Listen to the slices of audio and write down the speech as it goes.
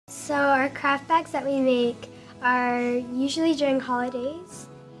Our craft bags that we make are usually during holidays,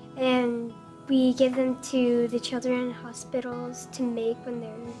 and we give them to the children in hospitals to make when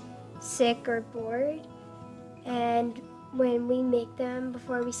they're sick or bored. And when we make them,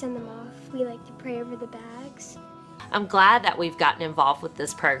 before we send them off, we like to pray over the bags. I'm glad that we've gotten involved with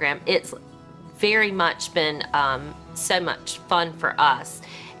this program. It's very much been so much fun for us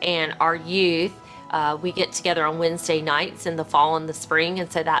and our youth. We get together on Wednesday nights in the fall and the spring,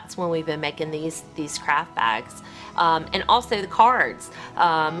 and so that's when we've been making these craft bags. And also the cards.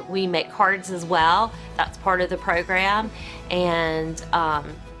 We make cards as well. That's part of the program. And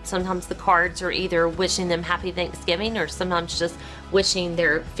sometimes the cards are either wishing them happy Thanksgiving or sometimes just wishing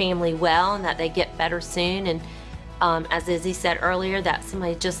their family well and that they get better soon. And as Izzy said earlier, that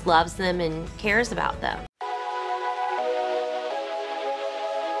somebody just loves them and cares about them.